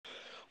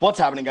What's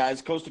happening,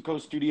 guys? Coast to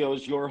Coast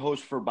Studios, your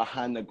host for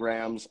Behind the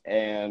Grams.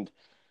 And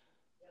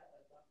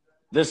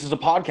this is a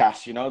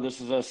podcast,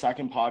 this is a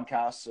second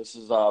podcast. This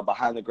is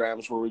Behind the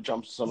Grams, where we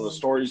jump to some of the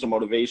stories and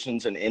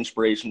motivations and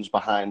inspirations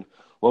behind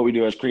what we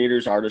do as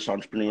creators, artists,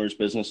 entrepreneurs,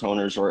 business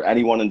owners, or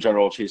anyone in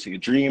general chasing a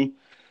dream.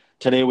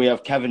 Today we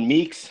have Kevin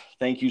Meeks.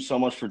 Thank you so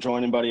much for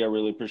joining, buddy. I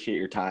really appreciate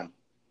your time.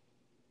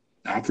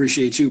 I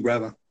appreciate you,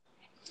 brother.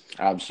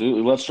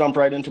 Absolutely. Let's jump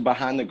right into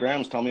Behind the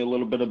Grams. Tell me a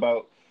little bit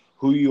about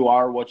who you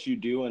are, what you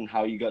do, and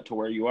how you got to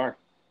where you are.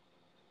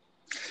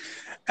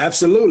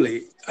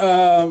 Absolutely.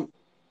 I'm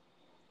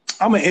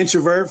an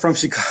introvert from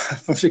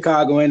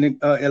Chicago and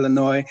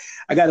Illinois.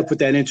 I got to put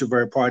that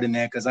introvert part in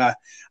there because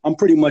I'm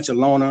pretty much a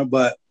loner,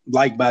 but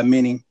liked by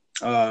many.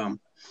 Right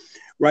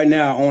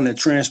now, I own a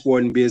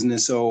transporting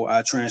business, so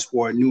I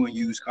transport new and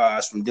used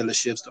cars from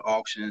dealerships to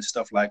auctions,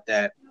 stuff like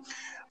that.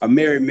 A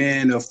married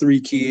man of 3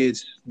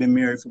 kids, been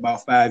married for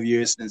about 5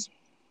 years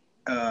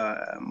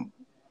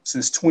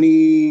since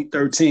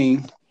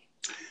 2013.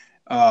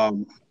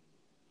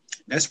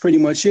 That's pretty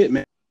much it,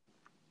 man.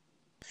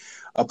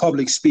 A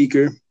public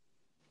speaker.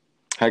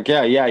 Heck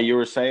yeah. Yeah, you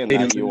were saying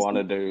that you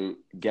wanted to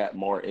get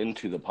more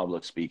into the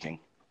public speaking.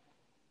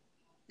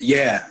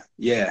 Yeah.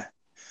 You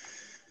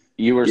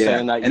were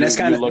saying that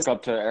you look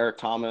up to Eric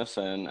Thomas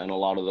and a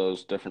lot of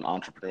those different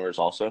entrepreneurs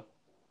also,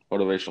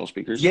 motivational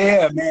speakers.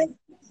 Yeah, man.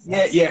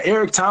 Yeah.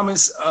 Eric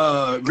Thomas,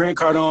 Grant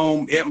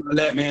Cardone, Ed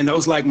Mylett, man.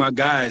 Those like my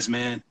guys,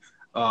 man.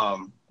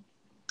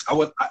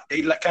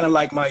 They kind of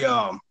like my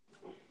I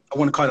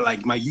want to call it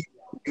like my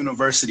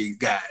university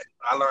guys.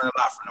 I learn a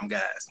lot from them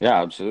guys.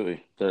 Yeah,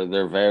 absolutely.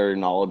 They're very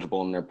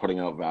knowledgeable and they're putting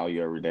out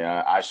value every day.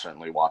 I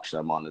certainly watch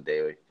them on the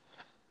daily.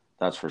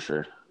 That's for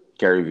sure.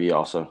 Gary Vee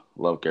also.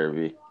 Love Gary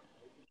Vee.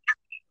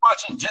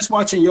 Just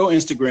watching your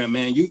Instagram,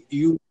 man, you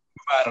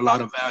provide a lot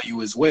of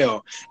value as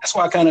well. That's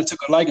why I kind of took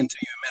a liking to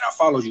you, man. I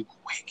followed you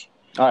quick.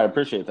 I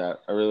appreciate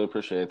that. I really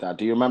appreciate that.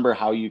 Do you remember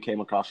how you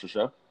came across the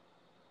show?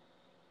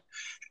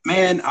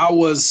 Man, I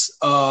was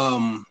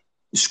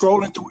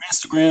scrolling through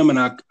Instagram and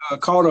I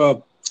caught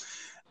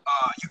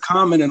you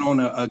commented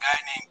on a guy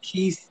named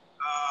Keith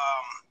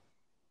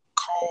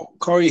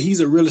Corey.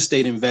 He's a real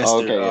estate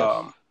investor.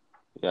 Oh, okay,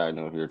 yeah, I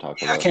know who you're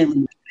talking about. I can't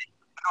remember.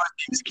 I know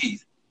his name is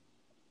Keith.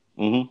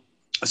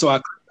 Mm-hmm. So I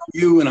clicked on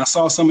you and I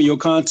saw some of your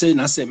content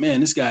and I said, man,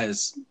 this guy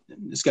is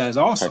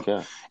awesome. Heck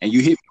yeah. And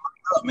you hit me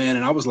up, man,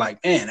 and I was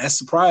like, man, that's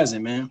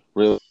surprising, man.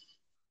 Really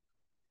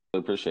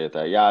appreciate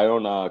that. Yeah, I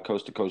own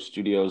Coast to Coast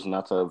Studios, and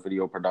that's a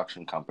video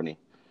production company.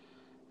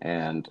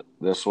 And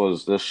this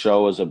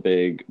show was a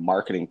big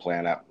marketing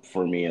plan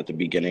for me at the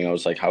beginning. I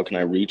was like, how can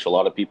I reach a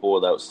lot of people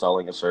without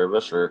selling a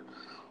service or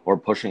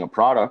pushing a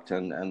product?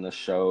 And the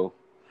show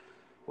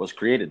was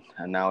created,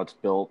 and now it's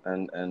built,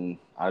 and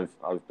I've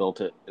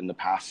built it in the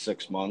past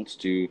 6 months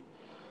to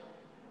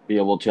be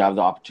able to have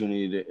the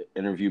opportunity to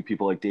interview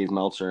people like Dave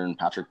Meltzer and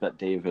Patrick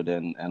Bet-David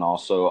and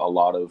also a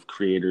lot of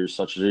creators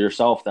such as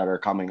yourself that are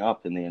coming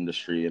up in the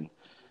industry. And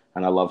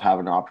I love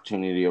having an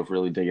opportunity of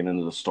really digging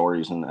into the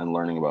stories and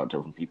learning about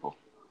different people.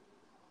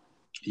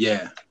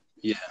 Yeah.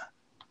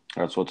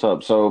 That's what's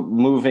up. So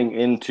moving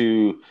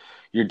into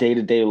your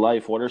day-to-day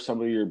life, what are some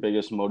of your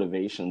biggest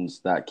motivations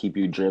that keep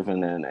you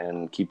driven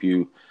and keep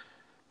you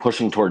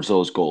pushing towards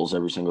those goals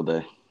every single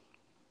day?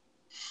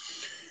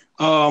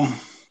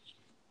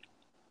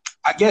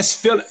 I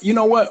guess, you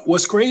know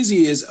what's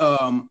crazy is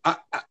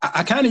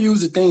I kind of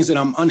use the things that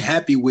I'm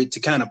unhappy with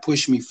to kind of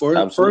push me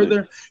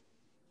further.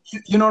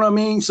 You know what I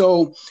mean?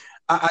 So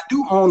I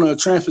do own a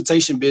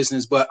transportation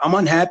business, but I'm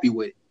unhappy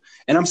with it.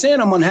 And I'm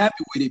saying I'm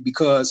unhappy with it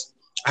because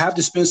I have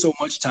to spend so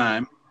much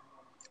time.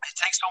 It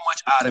takes so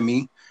much out of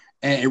me,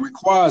 and it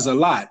requires a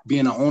lot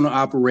being an owner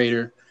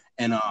operator.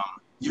 And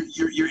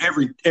you're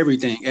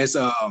everything. As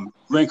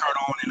Grant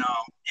Cardone and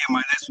my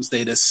last would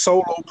say, the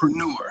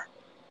solopreneur.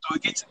 So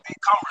it gets a bit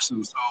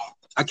cumbersome. So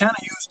I kind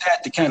of use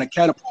that to kind of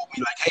catapult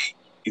me like, hey,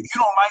 if you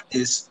don't like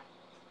this,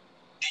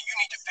 then you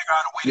need to figure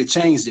out a way to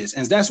change this.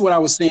 And that's what I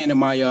was saying in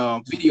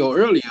my video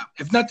earlier.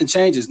 If nothing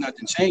changes,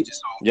 nothing changes.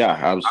 So yeah,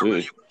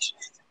 absolutely.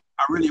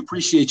 I really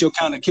appreciate your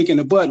kind of kicking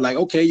the butt. Like,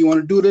 okay, you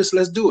want to do this?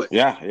 Let's do it.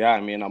 Yeah.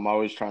 I mean, I'm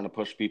always trying to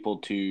push people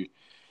to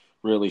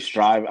really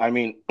strive. I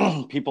mean,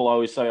 people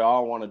always say, oh, I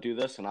want to do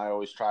this. And I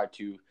always try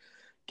to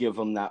give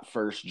them that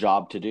first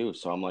job to do.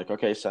 So I'm like,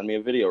 okay, send me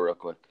a video real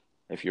quick.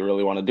 If you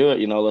really want to do it,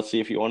 let's see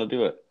if you want to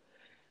do it.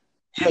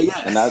 Yeah.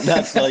 And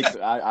that's like,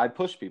 I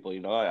push people,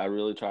 I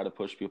really try to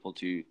push people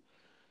to,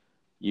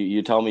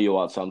 you tell me you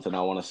want something,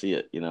 I want to see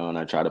it, and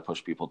I try to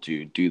push people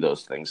to do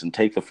those things and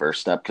take the first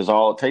step, because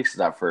all it takes is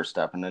that first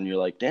step. And then you're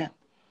like, damn,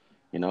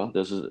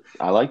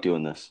 I like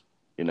doing this,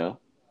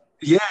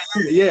 Yeah.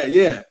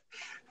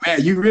 Man,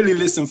 you really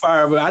lit some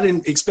fire, but I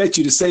didn't expect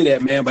you to say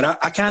that, man. But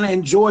I kind of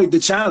enjoyed the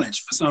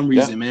challenge for some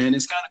reason, man.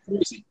 It's kind of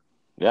crazy.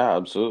 Yeah,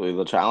 absolutely.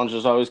 The challenge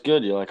is always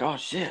good. You're like, oh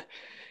shit,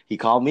 he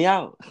called me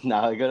out.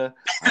 Now I'm gonna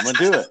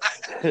do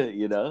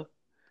it.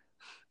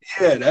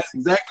 Yeah, that's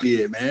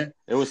exactly it, man.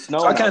 It was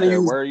snowing out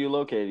there. Where are you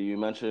located? You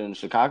mentioned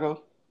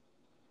Chicago?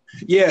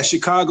 Yeah,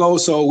 Chicago.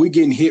 So we're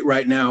getting hit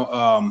right now.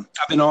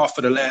 I've been off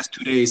for the last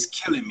 2 days,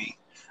 killing me.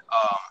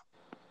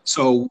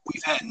 So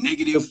we've had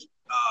negative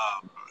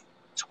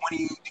 20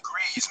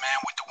 degrees, man,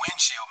 with the wind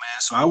chill,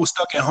 man. So I was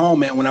stuck at home,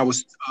 man, when I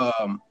was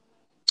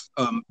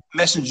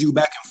messaging you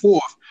back and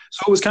forth.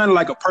 So it was kind of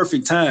like a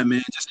perfect time,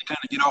 man, just to kind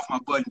of get off my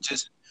butt and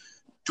just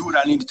do what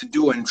I needed to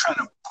do and trying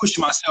to push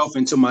myself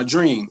into my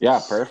dream.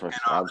 Yeah, perfect.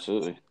 And,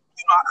 absolutely.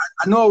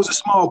 I know it was a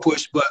small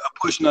push, but a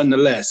push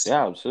nonetheless.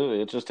 Yeah,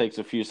 absolutely. It just takes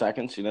a few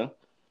seconds,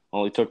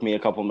 Only took me a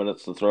couple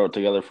minutes to throw it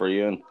together for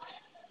you,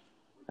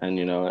 and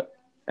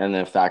and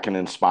if that can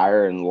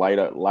inspire and light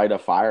a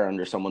fire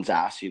under someone's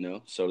ass,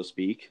 so to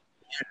speak,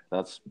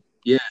 that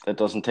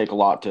doesn't take a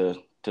lot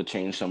to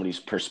change somebody's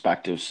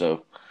perspective.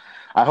 So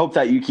I hope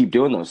that you keep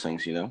doing those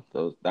things.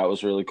 That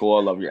was really cool.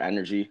 I love your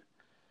energy.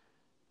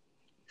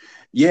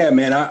 Yeah,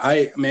 man,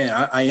 I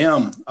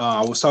am.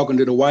 I was talking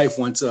to the wife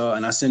once,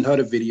 and I sent her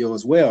the video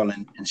as well,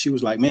 and she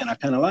was like, "Man, I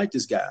kind of like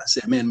this guy." I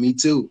said, "Man, me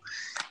too,"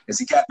 because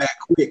he got back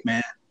quick,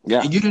 man.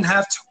 Yeah, and you didn't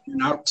have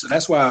to, So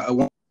that's why I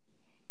want.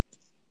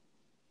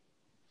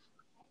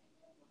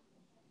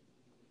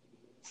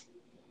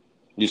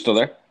 You still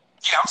there?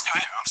 Yeah, I'm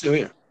still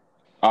here.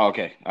 Oh,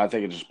 okay. I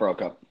think it just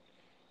broke up.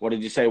 What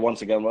did you say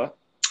once again? What?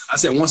 I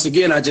said once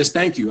again, I just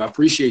thank you. I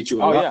appreciate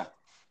you a lot.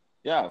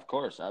 Yeah, of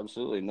course,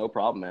 absolutely, no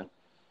problem, man.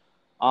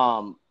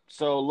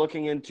 So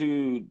looking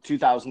into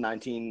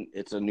 2019,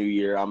 it's a new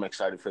year. I'm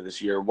excited for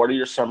this year. What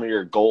are some of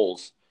your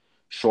goals,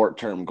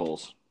 short-term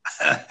goals?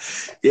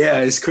 Yeah,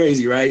 it's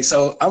crazy, right?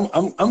 So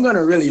I'm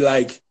gonna really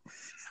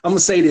I'm gonna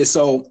say this.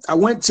 So I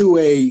went to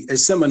a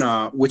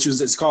seminar,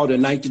 it's called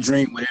Ignite the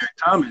Dream with Eric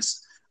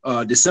Thomas,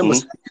 December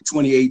 2nd,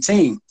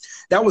 2018.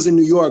 That was in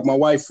New York. My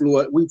wife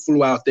we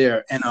flew out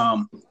there, and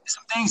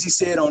some things he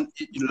said on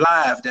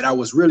live that I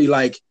was really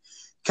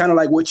kind of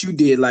like what you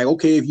did. Like,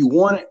 okay, if you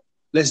want it,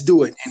 let's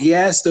do it. And he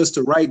asked us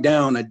to write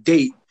down a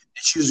date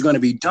that she was going to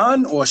be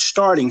done or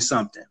starting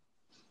something.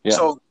 Yeah.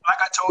 So like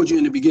I told you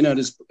in the beginning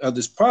of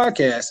this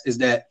podcast is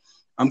that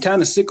I'm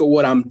kind of sick of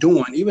what I'm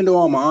doing. Even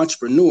though I'm an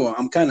entrepreneur,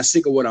 I'm kind of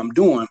sick of what I'm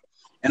doing.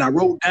 And I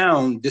wrote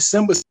down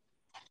December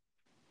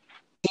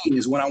 16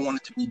 is when I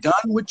wanted to be done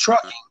with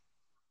trucking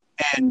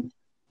and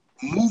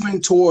moving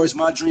towards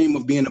my dream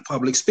of being a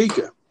public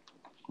speaker.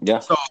 Yeah.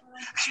 So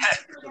I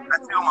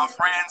tell my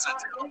friends, I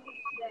tell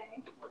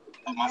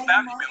my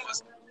family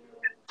members,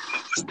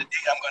 what's the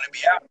date I'm going to be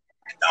out?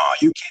 No,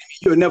 you kidding me?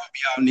 You'll never be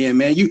out there,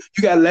 man. You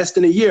got less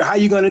than a year. How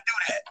you going to do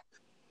that?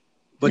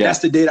 But that's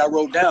the date I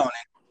wrote down. And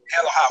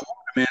hell of hot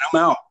water, man. I'm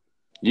out.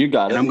 You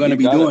got it. And I'm going to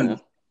be doing it.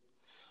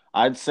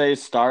 I'd say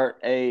start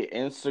a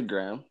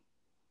Instagram,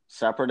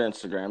 separate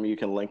Instagram. You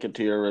can link it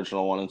to your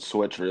original one and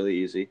switch really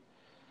easy.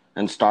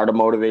 And start a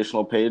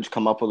motivational page.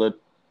 Come up with a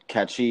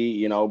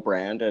catchy,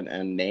 brand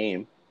and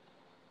name.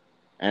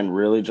 And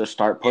really just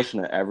start pushing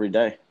it every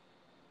day.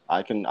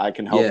 I can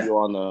help you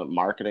on the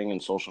marketing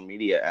and social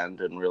media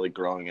end and really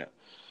growing a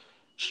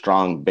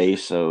strong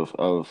base of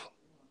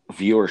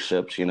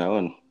viewerships,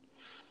 and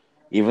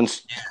even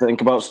think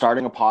about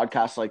starting a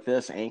podcast like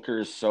this. Anchor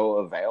is so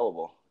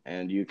available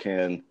and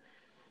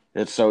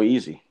it's so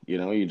easy.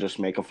 You just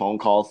make a phone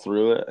call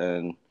through it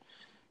and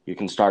you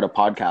can start a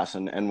podcast.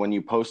 And when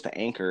you post to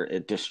Anchor,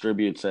 it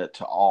distributes it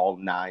to all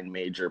 9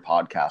 major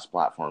podcast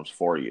platforms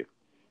for you,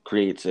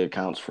 creates the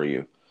accounts for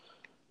you,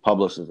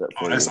 publishes it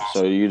for you. Awesome.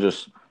 So you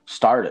just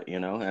start it,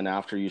 and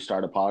after you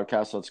start a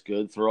podcast, that's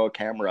good. Throw a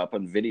camera up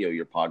and video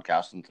your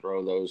podcast and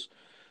throw those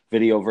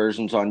video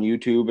versions on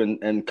YouTube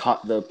and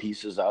cut the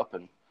pieces up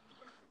and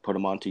put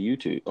them onto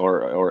YouTube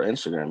or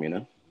Instagram,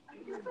 Right.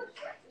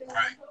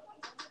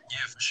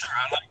 Yeah, for sure.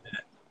 I like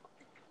that.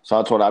 So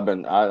that's what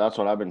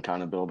I've been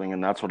kind of building,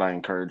 and that's what I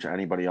encourage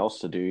anybody else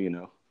to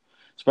do,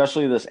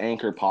 especially this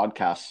Anchor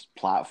podcast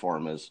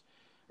platform it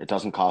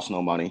doesn't cost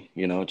no money,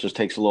 it just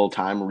takes a little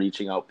time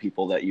reaching out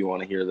people that you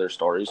want to hear their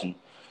stories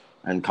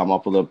and come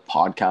up with a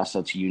podcast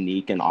that's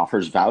unique and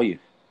offers value.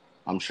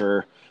 I'm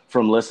sure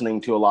from listening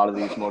to a lot of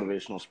these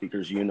motivational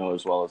speakers,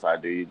 as well as I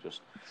do, you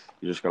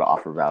just got to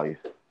offer value.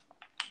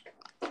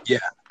 Yeah.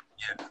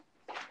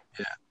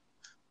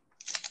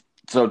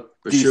 So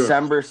for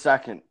December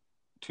 2nd,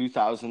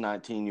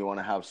 2019, you want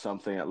to have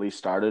something at least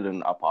started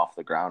and up off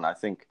the ground. I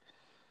think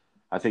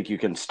you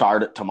can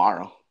start it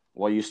tomorrow.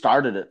 Well, you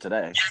started it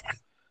today,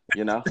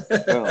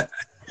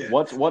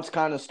 What's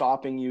kind of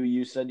stopping you?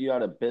 You said you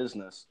had a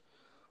business.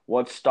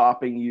 What's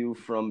stopping you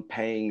from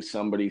paying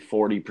somebody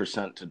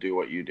 40% to do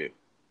what you do?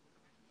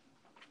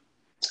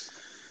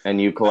 And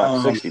you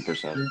collect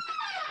 60%.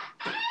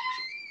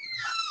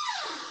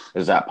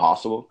 Is that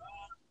possible?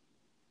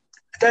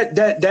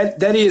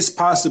 That is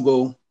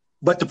possible.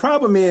 But the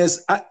problem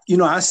is,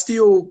 I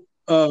still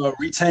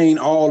retain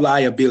all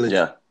liability.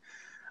 Yeah.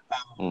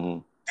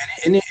 And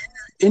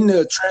in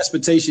the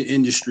transportation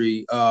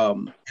industry, at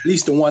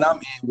least the one I'm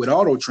in with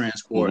auto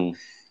transport,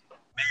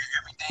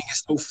 everything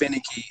is so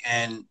finicky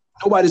and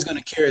nobody's going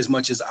to care as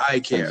much as I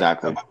care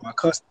about my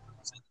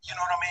customers. You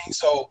know what I mean?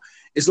 So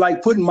it's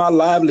like putting my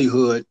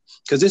livelihood,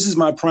 because this is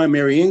my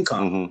primary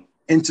income,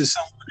 into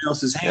someone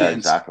else's hands. Yeah,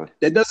 exactly.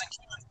 That doesn't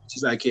care as much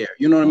as I care.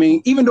 You know what I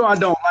mean? Even though I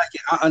don't like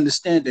it, I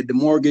understand that the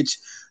mortgage,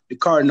 the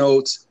car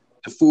notes,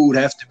 the food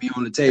have to be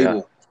on the table.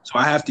 Yeah. So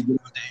I have to get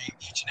out there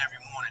each and every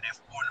morning at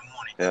 4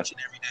 a.m, each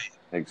and every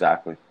day.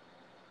 Exactly.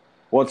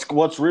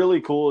 What's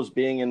really cool is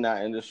being in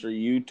that industry.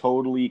 You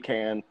totally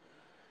can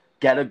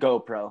get a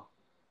GoPro,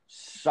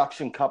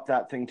 suction cup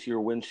that thing to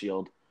your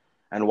windshield,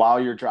 and while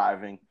you're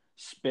driving,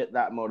 spit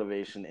that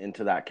motivation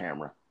into that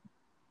camera.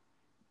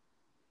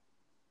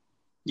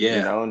 Yeah,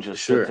 you know, and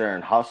just sit there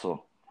and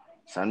hustle.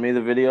 Send me the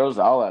videos,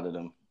 I'll edit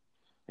them.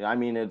 I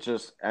mean,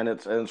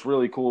 it's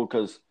really cool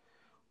because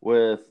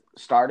with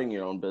starting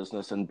your own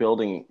business and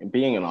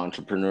being an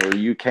entrepreneur,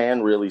 you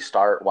can really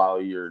start while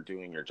you're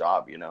doing your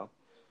job. You know,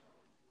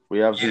 we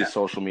have these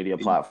social media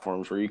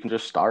platforms where you can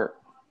just start.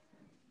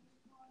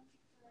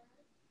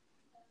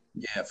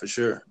 Yeah, for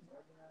sure.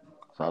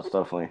 So that's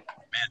definitely.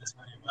 Man, that's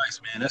good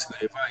advice, man. That's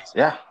good advice.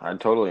 Yeah, I'd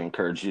totally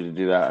encourage you to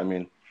do that. I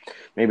mean,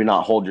 maybe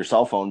not hold your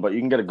cell phone, but you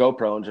can get a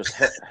GoPro and just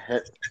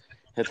hit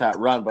that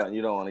run button.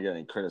 You don't want to get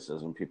any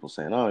criticism. People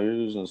saying, "Oh, you're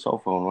using a cell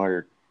phone while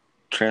you're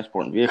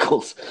transporting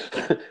vehicles."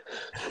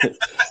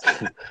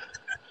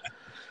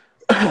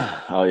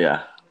 Oh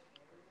yeah,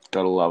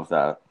 gotta love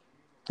that.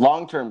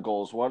 Long-term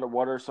goals.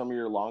 What are some of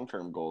your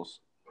long-term goals?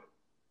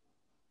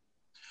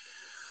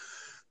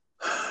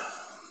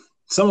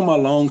 Some of my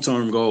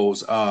long-term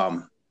goals.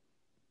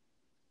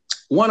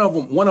 One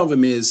of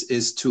them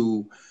is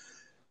to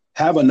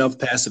have enough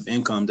passive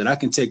income that I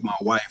can take my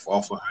wife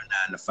off of her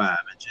 9 to 5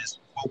 and just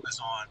focus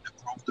on the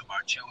growth of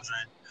our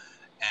children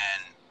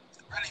and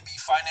really be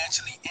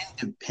financially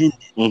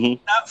independent.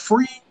 Mm-hmm. Not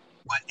free,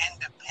 but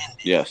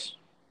independent. Yes.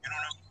 You know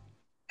what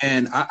I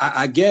mean? And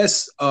I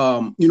guess,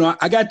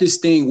 I got this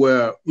thing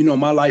where,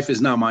 my life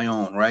is not my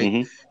own, right?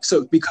 Mm-hmm.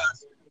 So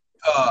because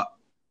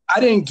I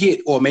didn't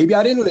get, or maybe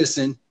I didn't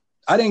listen,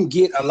 I didn't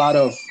get a lot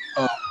of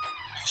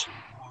information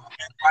or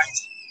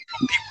advice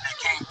from people that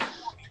came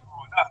before me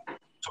growing up.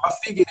 So I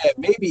figured that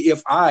maybe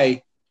if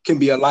I can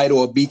be a light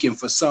or a beacon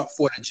for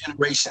the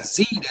Generation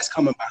Z that's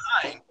coming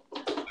behind,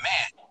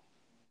 man,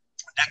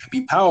 that could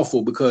be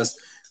powerful because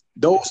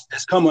those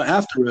that's coming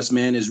after us,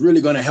 man, is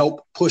really going to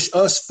help push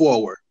us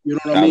forward. You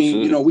know what I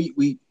mean?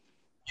 We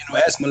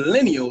as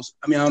millennials,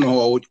 I mean, I don't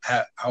know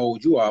how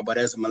old you are, but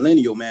as a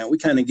millennial, man, we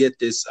kind of get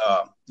this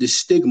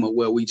stigma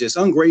where we just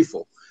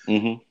ungrateful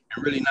and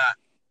really not,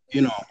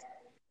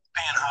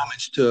 paying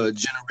homage to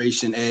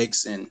Generation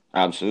X and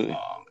absolutely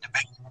the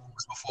baby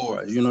boomers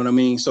before us. You know what I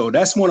mean? So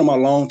that's one of my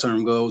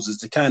long-term goals is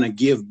to kind of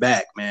give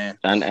back, man.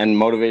 And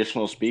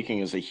motivational speaking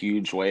is a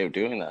huge way of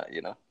doing that,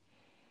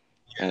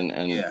 and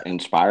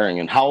inspiring.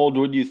 And how old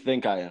would you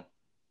think I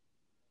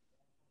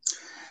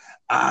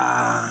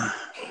am?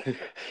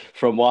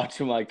 From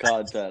watching my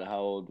content, how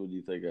old would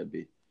you think I'd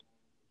be?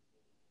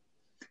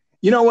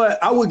 You know what?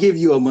 I would give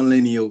you a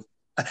millennial.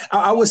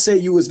 I would say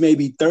you was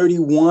maybe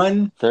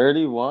 31.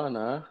 31,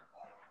 huh?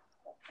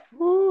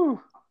 Woo.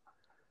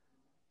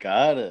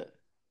 Got it.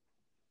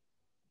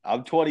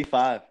 I'm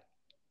 25.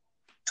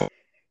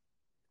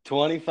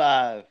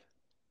 25.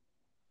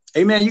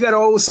 Hey, man, you got an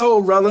old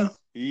soul, brother.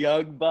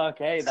 Young buck.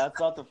 Hey, that's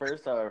not the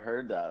first time I've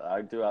heard that.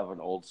 I do have an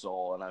old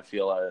soul, and I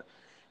feel I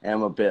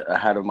am a bit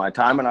ahead of my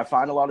time, and I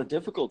find a lot of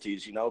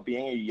difficulties,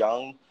 being a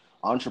young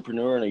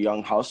entrepreneur and a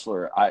young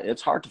hustler.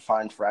 It's hard to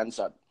find friends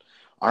that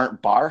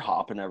aren't bar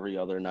hopping every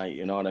other night.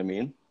 You know what I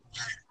mean?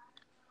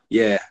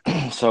 Yeah.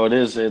 So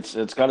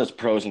it's got its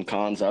pros and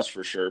cons, that's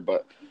for sure.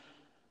 But,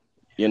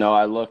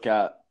 I look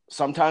at,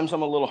 sometimes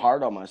I'm a little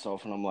hard on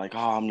myself and I'm like,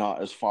 oh, I'm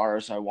not as far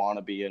as I want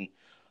to be and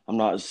I'm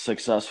not as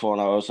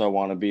successful as I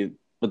want to be.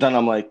 But then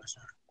I'm like,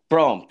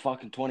 bro, I'm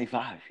fucking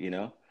 25,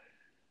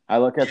 I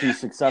look at these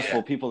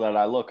successful people that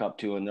I look up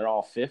to and they're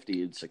all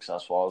 50 and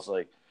successful. I was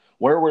like,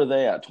 where were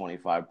they at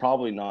 25?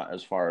 Probably not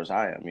as far as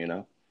I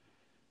am,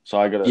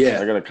 So I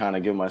gotta kind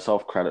of give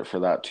myself credit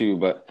for that too.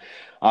 But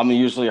I'm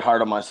usually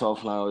hard on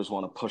myself and I always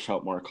want to push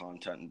out more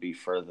content and be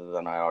further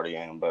than I already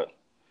am. But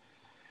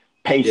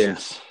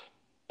patience.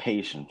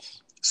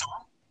 So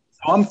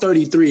I'm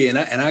 33 and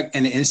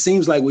it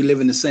seems like we live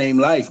in the same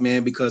life,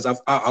 man, because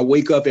I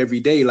wake up every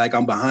day like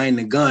I'm behind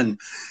the gun.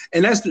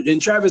 And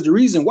Travis, the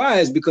reason why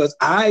is because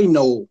I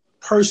know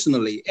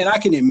personally, and I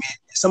can admit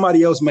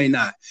somebody else may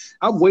not.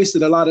 I've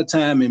wasted a lot of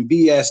time in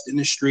BS in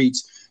the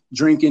streets,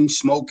 drinking,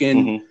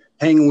 smoking,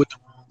 hanging with the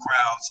wrong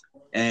crowds.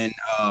 And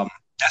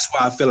that's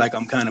why I feel like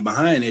I'm kind of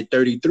behind at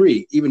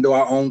 33, even though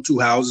I own 2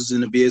 houses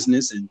in the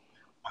business and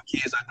my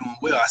kids are doing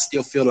well. I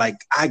still feel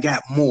like I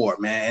got more,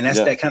 man. And that's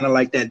that kind of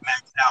like that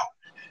maxed out.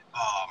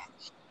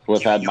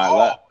 With that my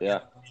lap, yeah.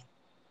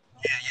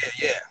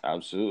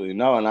 Absolutely.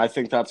 No, and I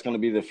think that's going to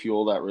be the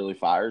fuel that really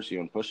fires you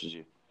and pushes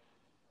you.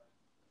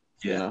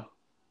 Yeah.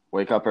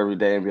 Wake up every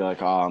day and be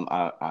like, oh,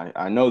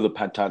 I know the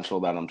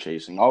potential that I'm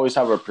chasing. Always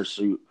have a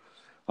pursuit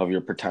of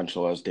your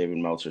potential, as David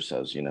Meltzer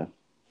says,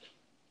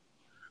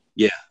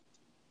 Yeah.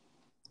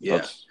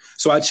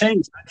 So I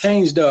changed,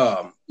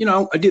 I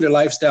did a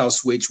lifestyle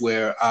switch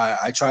where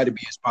I try to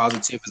be as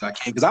positive as I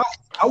can. Because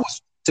I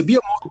was, to be a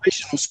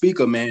motivational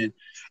speaker, man,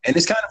 And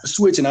it's kind of a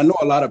switch. And I know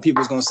a lot of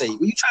people is going to say,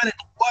 well, you trying to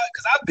do what?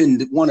 Because I've been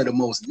one of the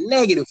most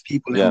negative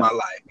people in my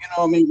life. You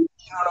know what I mean?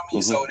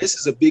 Mm-hmm. So this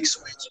is a big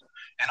switch.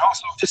 And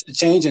also just the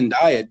change in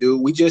diet,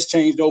 dude. We just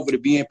changed over to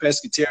being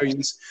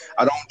pescatarians.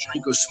 I don't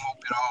drink or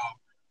smoke at all,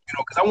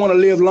 because I want to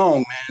live long,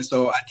 man.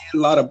 So I did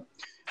a lot of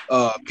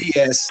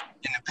BS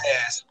in the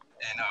past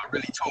and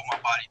really tore my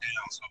body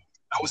down. So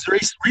I was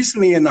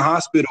recently in the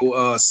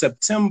hospital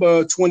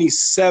September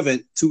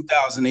 27th,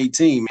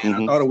 2018, man.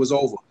 Mm-hmm. I thought it was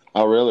over.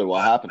 Oh, really?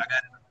 What happened? I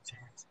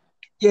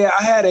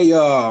had a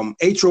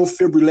atrial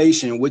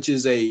fibrillation, which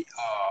is a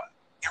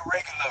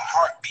irregular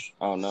heartbeat.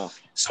 Oh, no.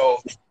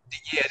 So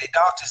the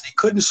doctors, they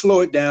couldn't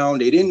slow it down.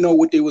 They didn't know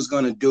what they was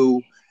going to do.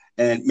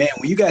 And, man,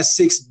 when you got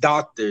 6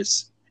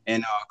 doctors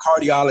and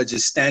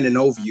cardiologists standing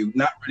over you,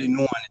 not really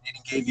knowing that they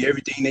gave you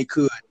everything they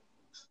could,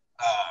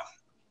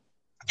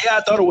 I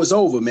thought it was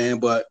over, man.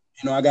 But,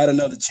 I got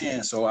another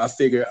chance. So I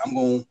figured I'm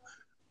going to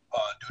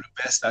do the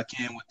best I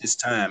can with this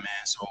time,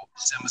 man. So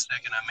December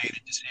 2nd, I made a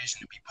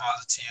decision to be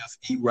positive,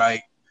 eat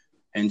right,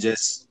 and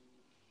just.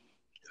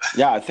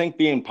 Yeah, I think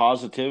being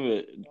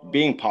positive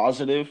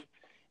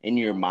in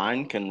your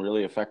mind can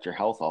really affect your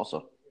health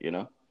also,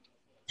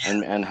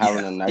 and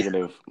having a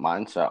negative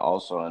mindset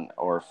also,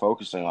 or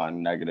focusing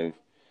on negative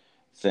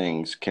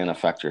things can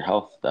affect your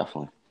health,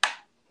 definitely.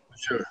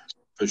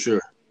 For sure.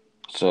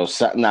 So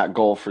setting that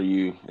goal for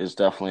you is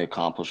definitely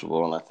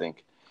accomplishable, and I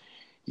think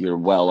you're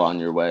well on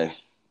your way.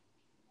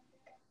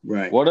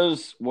 Right. What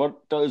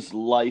does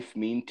life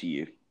mean to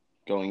you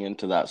going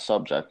into that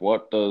subject?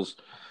 What is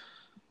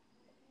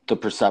your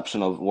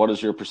perception of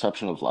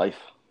life?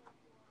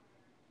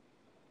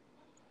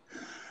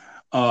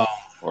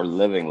 Or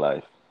living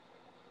life?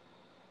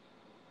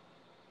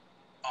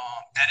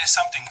 That is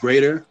something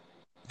greater.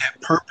 That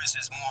purpose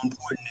is more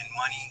important than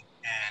money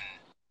and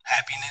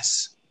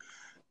happiness,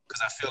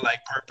 because I feel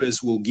like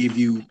purpose will give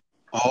you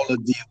all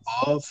of the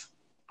above.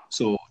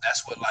 So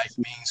that's what life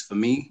means for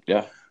me.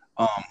 Yeah.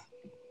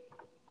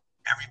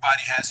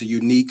 Everybody has a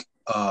unique,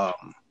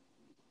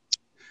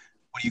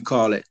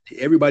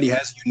 Everybody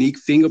has a unique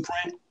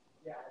fingerprint.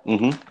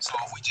 Mm-hmm. So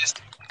if we just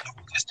take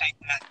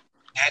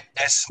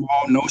that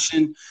small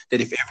notion that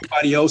if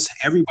everybody has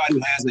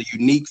a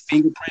unique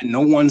fingerprint,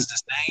 no one's the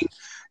same,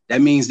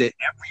 that means that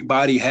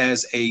everybody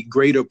has a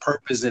greater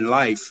purpose in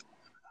life,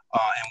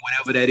 and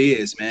whatever that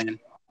is, man,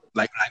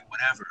 like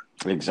whatever.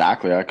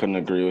 Exactly. I couldn't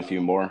agree with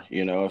you more.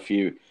 If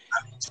you,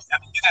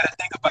 you got to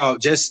think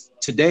about just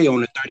today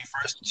on the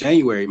 31st of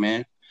January,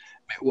 man.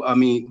 I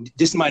mean,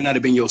 this might not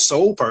have been your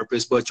sole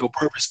purpose, but your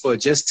purpose for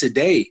just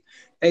today.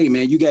 Hey,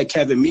 man, you got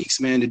Kevin Meeks,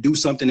 man, to do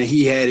something that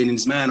he had in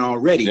his mind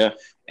already. Yeah.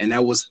 And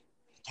that was,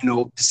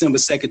 December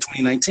 2nd,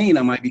 2019.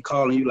 I might be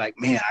calling you like,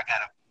 man, I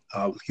got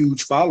a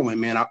huge following,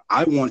 man.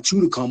 I want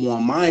you to come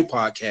on my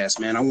podcast,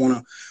 man. I want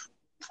to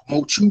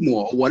promote you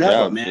more or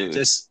whatever, man.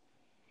 Just,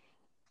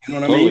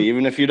 what I mean?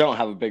 Even if you don't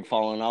have a big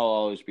following, I'll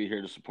always be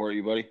here to support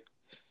you, buddy.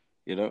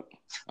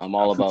 I'm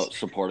all about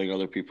supporting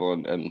other people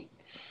and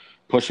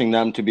pushing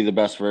them to be the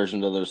best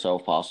version of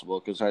themselves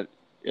possible, because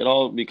it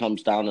all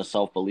becomes down to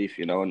self-belief,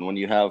 and when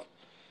you have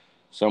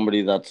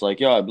somebody that's like,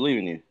 yo, I believe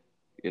in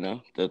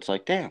you, that's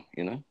like, damn,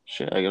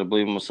 shit, I gotta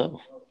believe in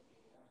myself.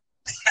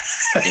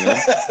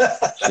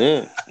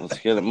 Shit, let's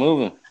get it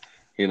moving,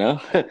 Yeah.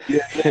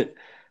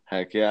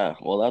 Heck yeah.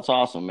 Well, that's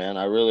awesome, man.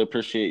 I really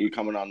appreciate you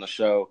coming on the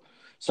show.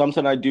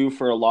 Something I do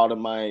for a lot of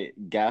my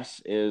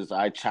guests is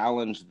I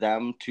challenge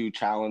them to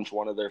challenge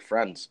one of their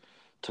friends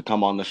to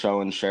come on the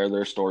show and share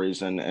their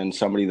stories, and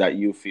somebody that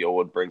you feel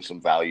would bring some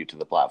value to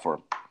the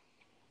platform.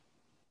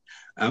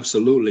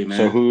 Absolutely, man.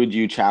 So who would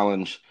you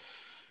challenge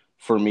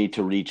for me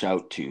to reach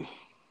out to?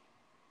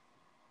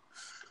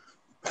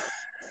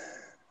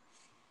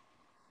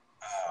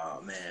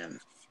 Oh, man.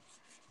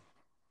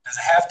 Does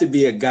it have to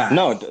be a guy?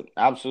 No,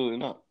 absolutely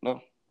not.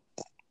 No.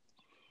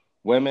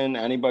 Women,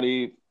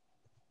 anybody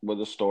with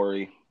a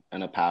story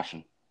and a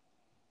passion.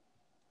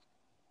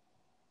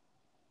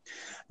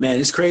 Man,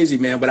 it's crazy,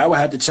 man, but I would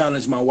have to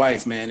challenge my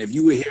wife, man. If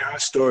you would hear her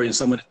story and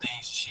some of the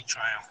things she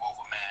triumphed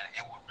over, man,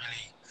 it would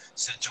really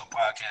set your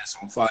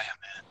podcast on fire,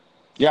 man.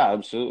 Yeah,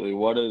 absolutely.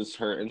 What is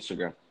her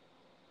Instagram?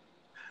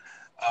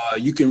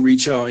 You can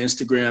reach her on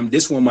Instagram.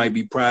 This one might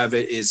be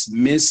private. It's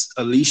Miss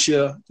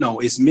Alicia. No,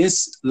 it's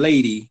Miss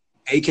Lady,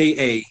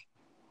 a.k.a.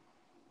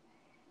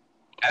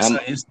 That's her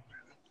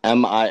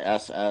Instagram.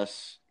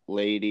 MISS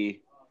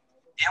Lady.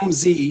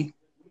 MZ.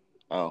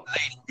 Oh.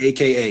 Lady,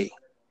 a.k.a.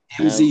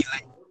 MZ Lady.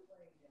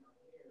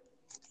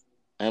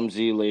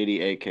 MZ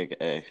Lady,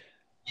 a.k.a.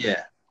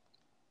 Yeah.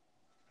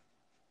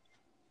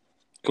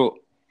 Cool.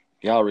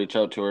 Yeah, I'll reach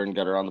out to her and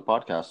get her on the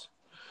podcast.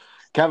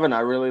 Kevin, I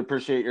really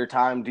appreciate your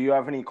time. Do you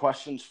have any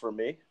questions for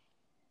me?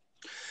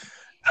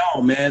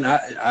 No, man.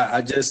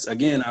 I just,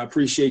 again, I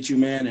appreciate you,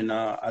 man, and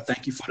I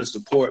thank you for the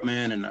support,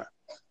 man, and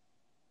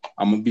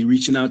I'm going to be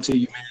reaching out to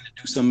you, man, to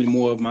do some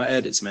more of my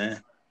edits,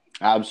 man.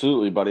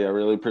 Absolutely, buddy. I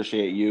really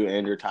appreciate you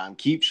and your time.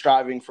 Keep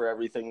striving for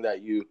everything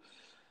that you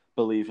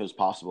believe is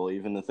possible,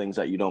 even the things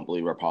that you don't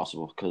believe are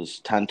possible, because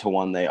 10 to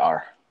 1 they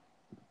are.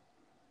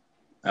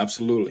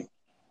 Absolutely.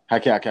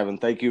 Heck yeah, Kevin.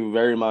 Thank you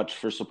very much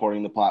for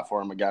supporting the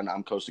platform. Again,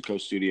 I'm Coast to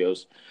Coast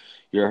Studios,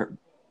 your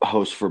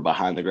host for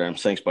Behind the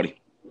Grams. Thanks, buddy.